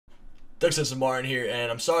Perfect Ctf Martin here,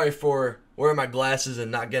 and I'm sorry for wearing my glasses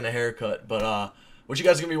and not getting a haircut, but what you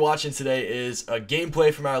guys are going to be watching today is a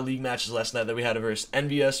gameplay from our league matches last night that we had versus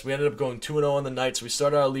NVS. We ended up going 2-0 on the night, so we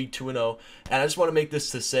started our league 2-0, and I just want to make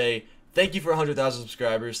this to say thank you for 100,000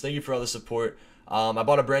 subscribers. Thank you for all the support. I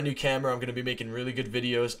bought a brand new camera. I'm going to be making really good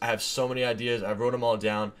videos. I have so many ideas. I wrote them all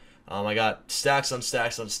down. I got stacks on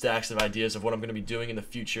stacks on stacks of ideas of what I'm going to be doing in the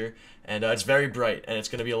future, and it's very bright, and it's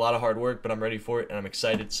going to be a lot of hard work, but I'm ready for it, and I'm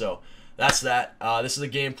excited. So that's that. This is a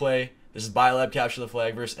gameplay. This is Biolab Capture the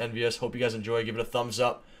Flag versus NVS. Hope you guys enjoy. Give it a thumbs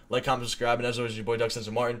up, like, comment, subscribe, and as always, your boy Perfect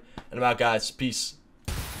Ctf Martin, and I'm out, guys. Peace.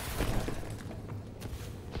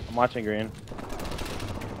 I'm watching green.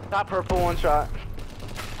 Top purple, one shot.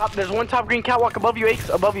 Top, there's one top green catwalk above you, Aches,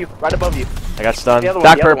 above you, right above you. I got stunned.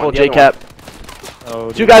 Back purple, J-cap.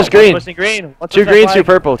 Oh, two guys green. Green. Two green, two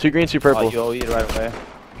purple. Two green, two purple. Oh, you'll eat it right away.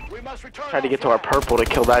 Tried to get to our purple to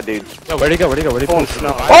kill that dude. Yo, where'd he go? Where'd he go? Where'd he go?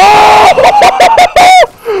 Snow. Oh!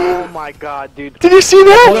 Oh my god, dude. Did you see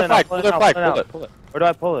that? Pull it flag, pull it flag, pull it. Where do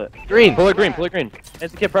I pull it? Green. Pull it green, pull it green.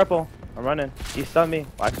 It's the kid purple. I'm running. He stunned me.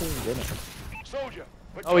 Why couldn't he get it?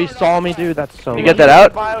 Oh, he saw me, dude. That's so. You get that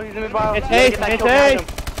out? He's in the bio. It's Hayes, it's Hayes.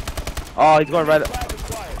 Oh, he's going right.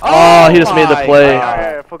 Oh, he just made the play.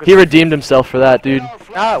 God. He redeemed himself for that, dude.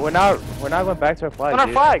 Nah, we're not going back to our flag. On our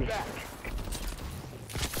dude. flag.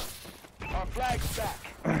 Our flag's back.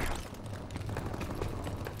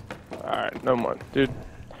 Alright, no more, dude.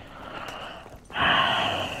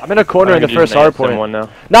 I'm in a corner in the first hard point. One now.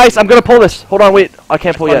 Nice, I'm gonna pull this. Hold on, wait. I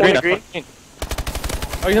can't pull yet. Green.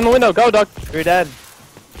 Oh, he's in the window. Go, Doug. You're dead.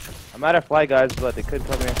 I'm at our flag, guys, but they could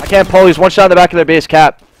come here. I can't pull. He's one shot in the back of their base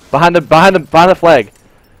cap. Behind the flag.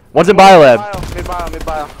 One's in Biolab. Mid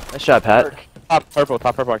bio. Nice shot, Pat. Top purple.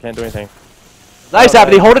 I can't do anything. Nice,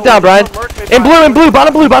 Anthony. Hold it down, Brian. In blue,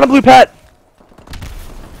 bottom blue, Pat.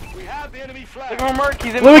 We have the enemy flag. Look at Merc,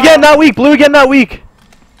 he's in Blue again, not weak. Blue again, not weak.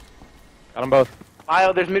 Got them both.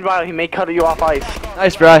 bio. There's mid bio. He may cut you off ice.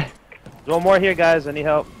 Nice, Bri. There's one more here, guys. I need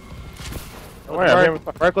help. Don't worry.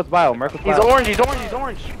 Merc with bio. He's orange. He's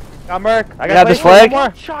orange. Got Merc. I got this flag?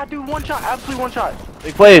 One shot, dude. One shot. Absolutely one shot.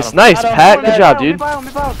 Big plays. Nice, Pat. Good job, dude. Mid bio.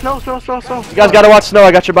 Snow. You guys gotta watch Snow.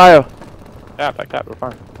 I got your bio. Yeah, back that. We're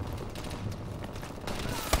fine.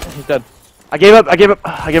 He's dead. I gave up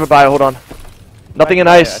bio. Hold on. Nothing in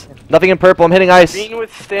ice. Nothing in purple. I'm hitting ice. Green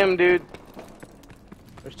with stem, dude.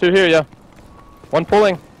 There's two here, yeah. One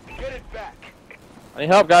pulling. Get it back. I need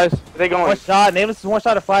help, guys. Where they going? One shot. Nameless is one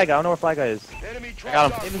shot of flag. I don't know where flag guy is. Enemy I got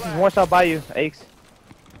him. drops Nameless our is one shot by you. Aches.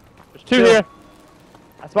 There's two here.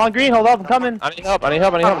 I spawned green. Hold up. I'm coming. I need help.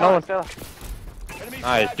 No one.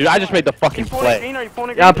 Nice, dude. I just made the fucking play.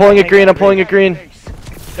 Yeah, I'm pulling it green.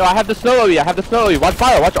 Yo, I have the snow OE. Watch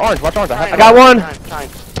fire. Watch orange. I got one.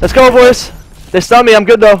 Let's go, boys. They stun me. I'm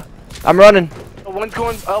good though. I'm running. One's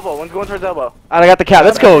going elbow. One's going towards elbow. And I got the cap.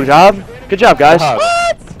 Let's go, job. Good job, guys.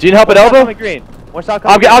 What? Do you need help at elbow? Green. One shot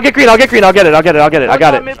I'll get green. I'll get it. I got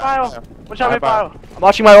it. One shot mid bio. I'm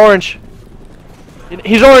watching my orange.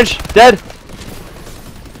 He's orange. Dead.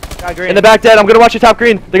 Got green. In the back, dead. I'm gonna watch your top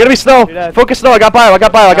green. They're gonna be Snow. Focus Snow. I got bio.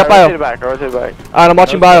 Rotate it back. Alright, I'm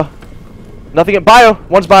watching bio. Nothing in bio.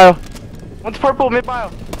 One's bio. One's purple, mid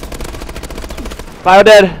bio. Bio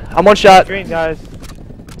dead. I'm one shot. Green, guys.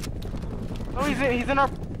 Oh, he's in our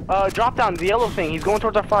drop down, the yellow thing. He's going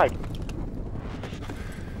towards our flag.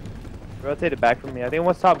 Rotate it back from me. I think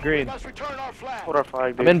one's top green. must return our flag. Hold our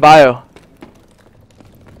flag, dude. I'm in bio. Where'd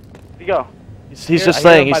you go? He's just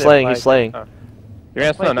slaying. He's slaying. Oh. You're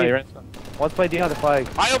in snow. No, you're in snow. One's played the other flag.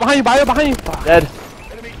 Bio behind you. Dead.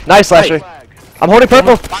 Nice, Slasher. I'm holding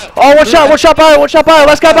purple. Oh, one shot bio.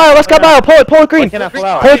 Let's go bio. Pull it green. Can I pull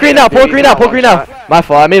out? Pull it green now. My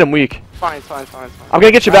fault. I made him weak. Fine. I'm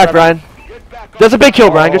gonna get you back, Brian. That's a big kill,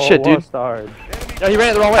 Brian. Good shit, dude. Yo, he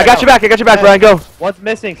ran it the wrong way. I got you back, Brian. Go. One's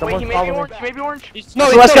missing. Wait, Someone's he may be following orange. me. He may be orange. He's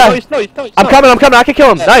So last guy. snow. I'm coming. I can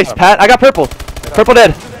kill him. Nice, Pat. I got purple. Purple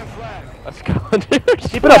dead. Let's go, dude.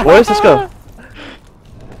 Keep it up, boys. Let's go.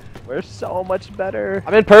 We're so much better.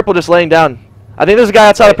 I'm in purple, just laying down. I think there's a guy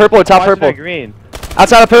outside of purple or top purple. Green.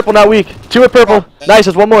 Outside of purple, not weak. Two at purple. Nice,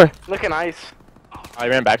 there's one more. Looking nice. I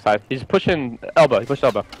ran backside. He's pushing elbow. He pushed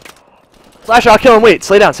elbow. Slasher, I'll kill him. Wait,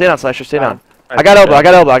 stay down, Slasher, stay down. I got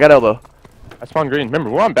elbow. I spawned green. Remember,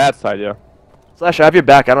 we're on bad side, yo. Slasher, I have your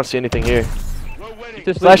back. I don't see anything here. We're winning.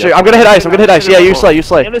 Just Slasher, I'm gonna hit ice. Yeah, you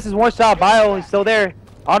slay. This is one shot. Bio, he's still there.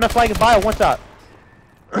 On the flag and bio, one shot.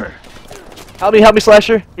 Help me,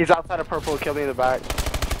 Slasher. He's outside of purple. Killed me in the back.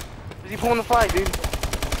 Is he pulling the flag, dude?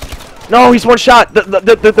 No, he's one shot.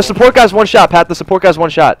 The support guy's one shot, Pat. The support guy's one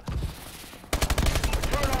shot.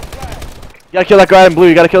 You gotta kill that guy in blue.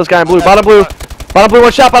 You gotta kill this guy in blue. Bottom blue,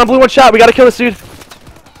 one shot. We gotta kill this dude.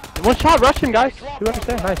 One shot, rush him, guys. You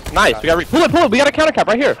understand? Nice. Nice. We got pull it. We got a counter cap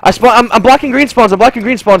right here. I'm blocking green spawns. I'm blocking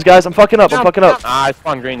green spawns, guys. I'm fucking up. I'm fucking up. Ah, I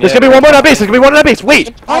spawned green. There's gonna be one more on that base. There's gonna be one on that base.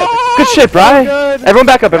 Wait. Good shit, Bri. Everyone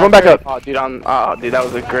back up. Everyone back up. Oh, dude, dude, that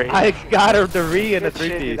was a great. I got her 3 and a Good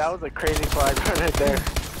shit, 3-piece. dude, that was a crazy flag right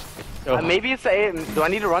there. Maybe it's the do I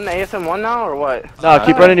need to run the ASM1 now or what? No,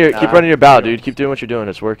 keep running your bow, dude. Keep doing what you're doing.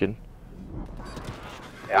 It's working.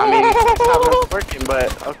 Yeah, I mean, it's not really working,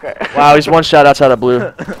 but okay. Wow, he's one shot outside of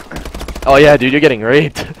blue. Oh yeah, dude, you're getting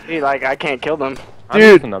raped. Dude, like I can't kill them.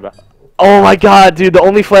 Dude. Oh my god, dude, the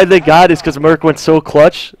only flag they got is because Merc went so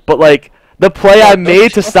clutch. But like, the play I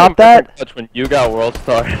made to stop that. That's when you got World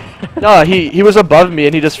Star. No, he was above me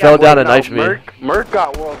and he just fell down and knifed me. Merc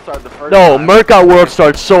got World Star the first No, time. Merc got World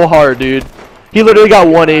Starred so hard, dude. He literally got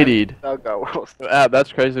 180'd. Got World Star.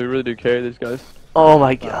 That's crazy. We really do carry these guys. Oh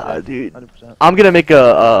my god, dude. 100%. I'm gonna make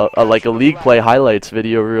a league play highlights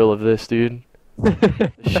video reel of this, dude.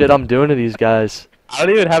 Shit I'm doing to these guys. I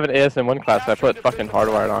don't even have an ASM1 class. I put fucking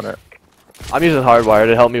hardwired on it. I'm using hardwired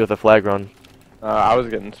to help me with a flag run. I was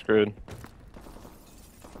getting screwed.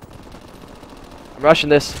 I'm rushing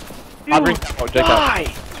this. Dude,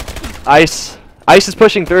 why? Ice is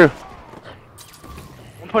pushing through.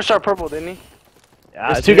 One pushed our purple, didn't he?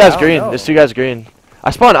 Yeah, there's two guys green. There's two guys green.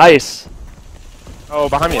 I spawned ice. Oh,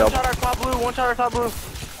 behind me. One shot our top blue. One shot our top blue.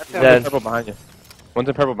 That's him. One's in purple behind you. One's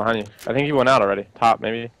in purple behind you. I think he went out already. Top,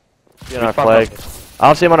 maybe. He's on our flag. I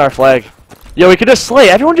don't see him on our flag. Yo, we could just slay.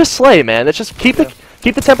 Everyone just slay, man. Let's just keep the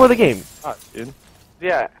tempo of the game. Top, dude.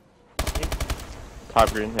 Yeah. Top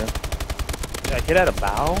green, yeah. Did I get out of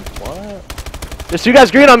bow? What? There's two guys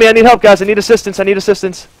green on me. I need help, guys. I need assistance. I need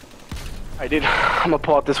assistance. Alright, dude. I'm gonna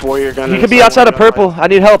pull out this warrior gun. He could be outside of purple. I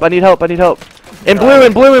need help. I need help. I need help. In blue,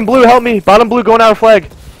 in blue, in blue. Help me. Bottom blue going out of flag.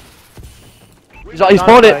 He's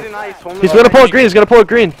pulling it. He's gonna pull it green. He's gonna pull it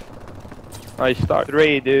green. Nice start.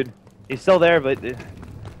 3, dude. He's still there, but.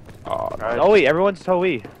 Oh, nice. Oh wait, everyone's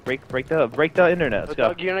Toei. Break the internet. Let's go.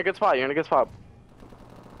 Doug, you're in a good spot. You're in a good spot.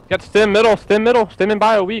 Got stim middle, stim in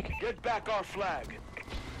bio weak. Get back our flag.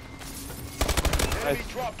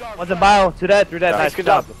 Nice. One's in bio. To that, through that. Nice, good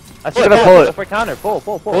job. I'm gonna pull it. For counter. Pull.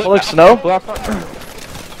 Look, snow.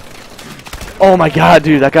 Oh my god,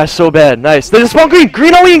 dude, that guy's so bad. Nice. There's a spawn green.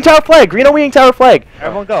 Green O-wing tower flag. Green O-wing tower flag.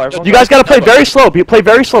 Everyone go. You guys gotta play very slow. Play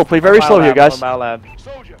very slow. Play very slow here, guys.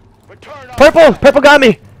 Purple got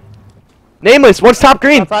me. Nameless. One's top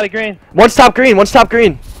green. Outside of green. One's top green. One's top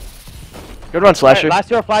green. Good run, Slasher. Right,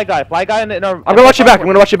 last year, flag guy. Flag guy in our. I'm gonna watch you back. I'm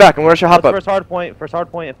gonna watch you back. I'm gonna watch your hop up. First hard point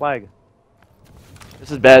and flag.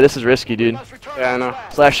 This is bad. This is risky, dude. Yeah, I know.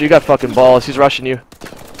 Slasher, you got fucking balls. He's rushing you.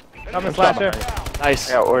 Coming, Slasher. Nice.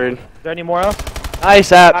 Yeah, word. Is there any more else?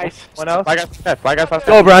 Nice, app. Nice. One else? Flag guy.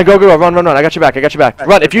 Go, Brian. Go. Run. I got you back.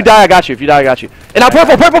 Run. If you die, I got you. I got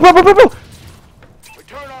purple.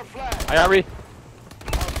 I got re.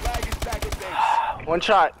 One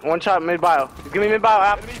shot mid bio. Give me mid bio,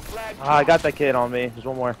 app. I got that kid on me. There's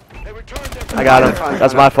one more. I got him.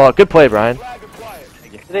 That's my fault. Good play, Brian. Are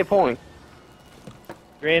they pulling?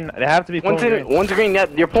 Green. They have to be pulling. One's green. Yeah,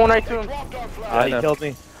 you're pulling right to him. He killed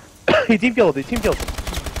me. He team killed.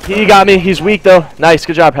 He got me. He's weak though. Nice.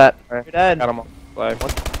 Good job, Pat. You're dead. Got him on flag.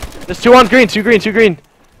 There's two on green. Two green.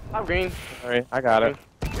 I'm green. Alright, I got it.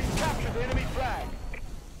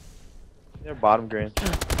 They're bottom green.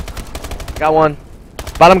 Got one.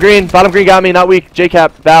 Bottom green got me. Not weak.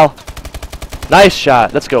 J-cap. Val. Nice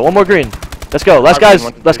shot. Let's go. One more green. Let's go. Last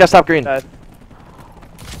guy's top green. Dead.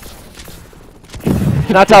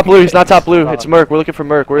 He's not top blue. It's Merc. We're looking for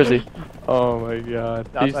Merc. Where is he? Oh my god.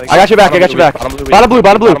 I got you back.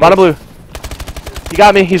 Bottom blue. He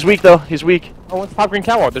got me. He's weak though. Oh, one's top green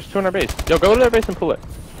catwalk. There's two on our base. Yo, go to their base and pull it.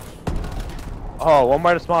 Oh, one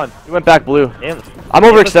more to spawn. He went back blue. Damn. I'm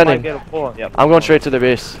overextending. Yep. I'm going straight to their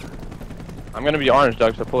base. I'm gonna be orange,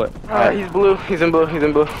 Doug, so pull it. He's blue. He's in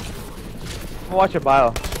blue. Watch your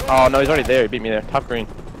bio. Oh no, he's already there. He beat me there. Top green.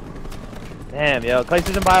 Damn, yo. Clay is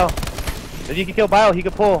in bio. If you can kill bio, he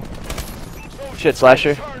can pull. Shit,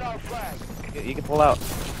 Slasher. You can pull out.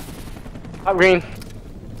 Top green.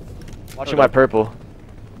 Watching my purple.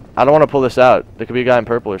 I don't want to pull this out. There could be a guy in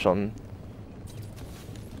purple or something.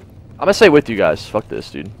 I'm gonna stay with you guys. Fuck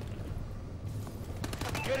this, dude.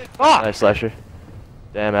 Nice, Slasher.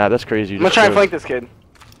 Damn, Ab, that's crazy. I'm gonna try and flank this kid.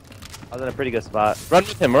 I was in a pretty good spot. Run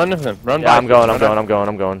with him. Run. Yeah, I'm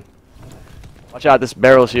going. Watch out, this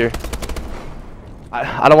barrel's here.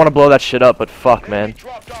 I don't want to blow that shit up, but fuck, man.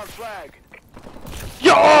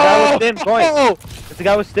 Yo! The guy with stim, going. It's the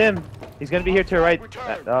guy with stim. He's gonna be here to your right.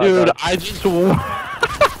 Dude, I just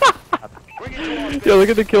Yo, look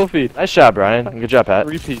at the kill feed. Nice shot, Brian. Good job, Pat.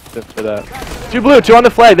 Repeat for that. Two blue, two on the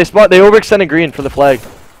flag. They overextended green for the flag.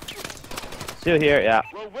 2 here, yeah.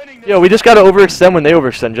 We're winning this. Yo, we just gotta overextend when they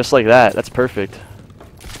overextend, just like that. That's perfect.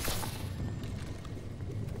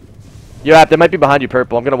 Yo, App, they might be behind you,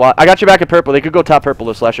 purple. I'm gonna watch. I got your back at purple. They could go top purple,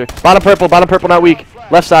 though, Slasher. Bottom purple, not weak.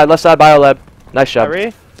 Left side, biolab. Nice job.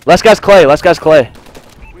 Kyrie? Last guy's Clay, Last guy's in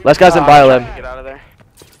I'm trying biolab. to get out of there.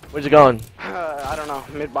 Where's he going? I don't know.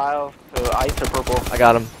 Mid bio to ice or purple. I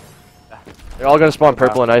got him. They're all gonna spawn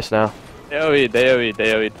purple and ice now. They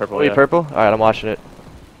OE'd purple. Wait, Yeah. purple? Alright, I'm watching it.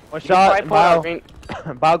 One You can try shot, pull out bio. green.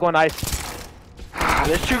 Bio going ice.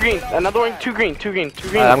 There's 2 green. Another one, 2 green.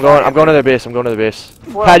 Alright, I'm going to their base.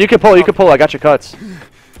 Well, Pat, you can pull. I got your cuts.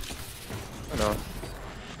 I know.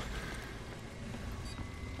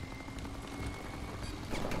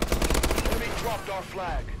 Enemy dropped our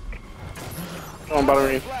flag. Going bottom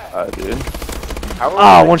green. Dude. How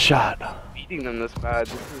Ah, are we one shot. beating them this bad?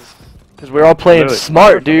 This is. Because we're all playing Literally.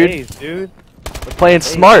 smart, dude. Ace, dude. We're playing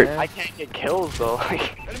smart. man. I can't get kills though.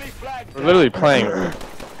 Like Enemy flag. We're literally playing.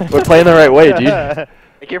 We're playing the right way, dude.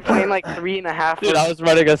 you're playing like 3.5. Dude, I was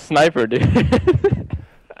running a sniper, dude.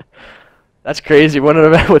 That's crazy. One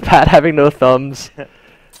of them with Pat having no thumbs.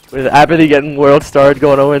 With Apathy getting world starred,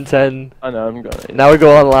 going 0-10. I know, I'm going. Now we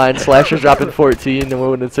go online. Slasher's dropping 14, and we're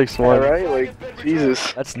winning 6-1. Right? Like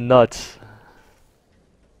Jesus. That's nuts.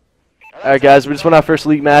 Alright, guys, we just won our first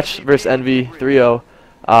league match versus Envy 3-0.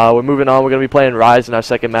 We're moving on. We're going to be playing Rise in our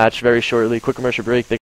second match very shortly. Quick commercial break.